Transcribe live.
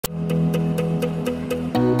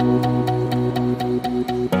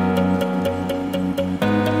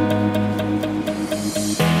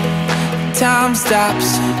Time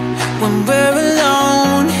stops when we're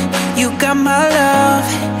alone. You got my love,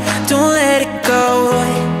 don't let it go.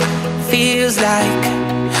 Feels like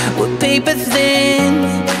we're paper thin,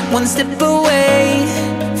 one step away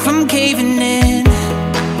from caving in.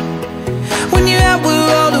 When you're out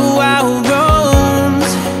where all the wild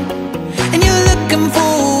roams, and you're looking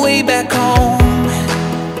for a way back home,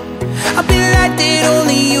 I'll be the light that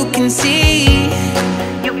only you can see.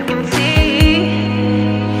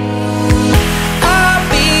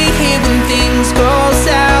 Go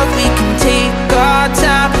south, we can take our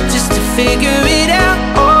time just to figure it out.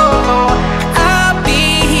 Oh, I'll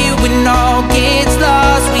be here when all gets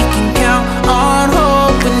lost. We can count on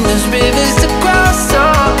hope when there's rivers to cross.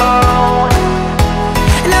 Oh,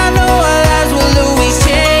 and I know our lives will always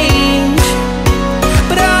change,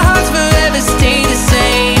 but our hearts forever stay the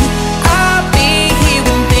same. I'll be here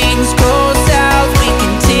when things go south. We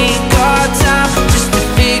can take our time just to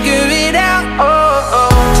figure it out. Oh.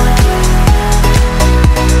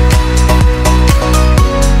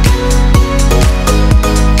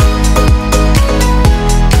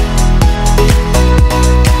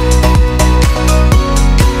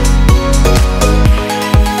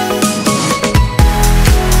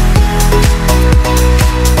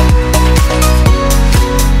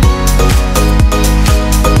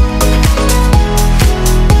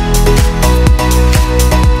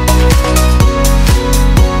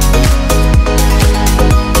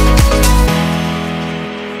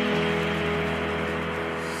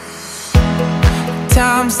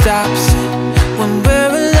 Time stops when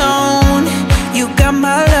we're alone. You got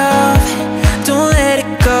my love, don't let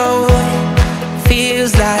it go.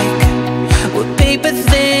 Feels like we're paper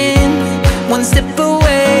thin, one step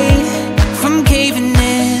away from caving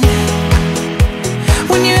in.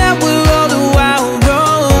 When you're out where all the wild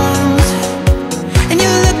roams, and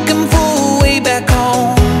you're looking for a way back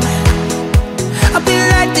home, I'll be the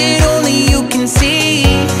light that only you can see.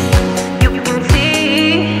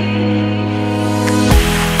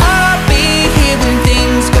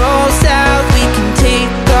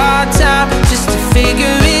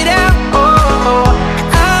 Figure it out. Oh,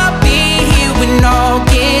 I'll be here when all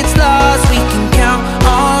gets lost. We can count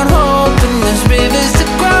on hope when there's rivers to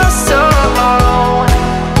cross. Oh,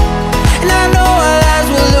 and I know our lives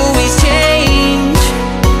will always change,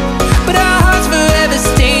 but our hearts forever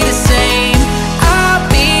stay the same. I'll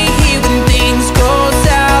be here when things go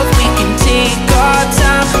south. We can take our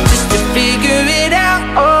time just to figure it out.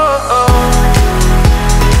 Oh.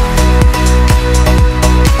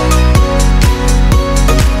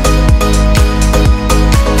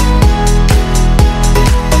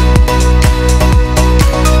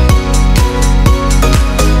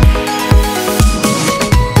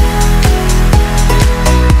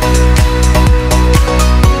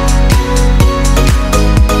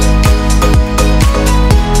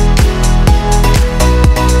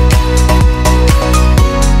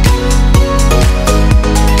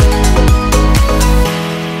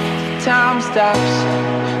 Time stops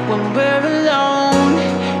when we're alone.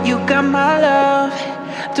 You got my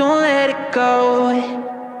love, don't let it go.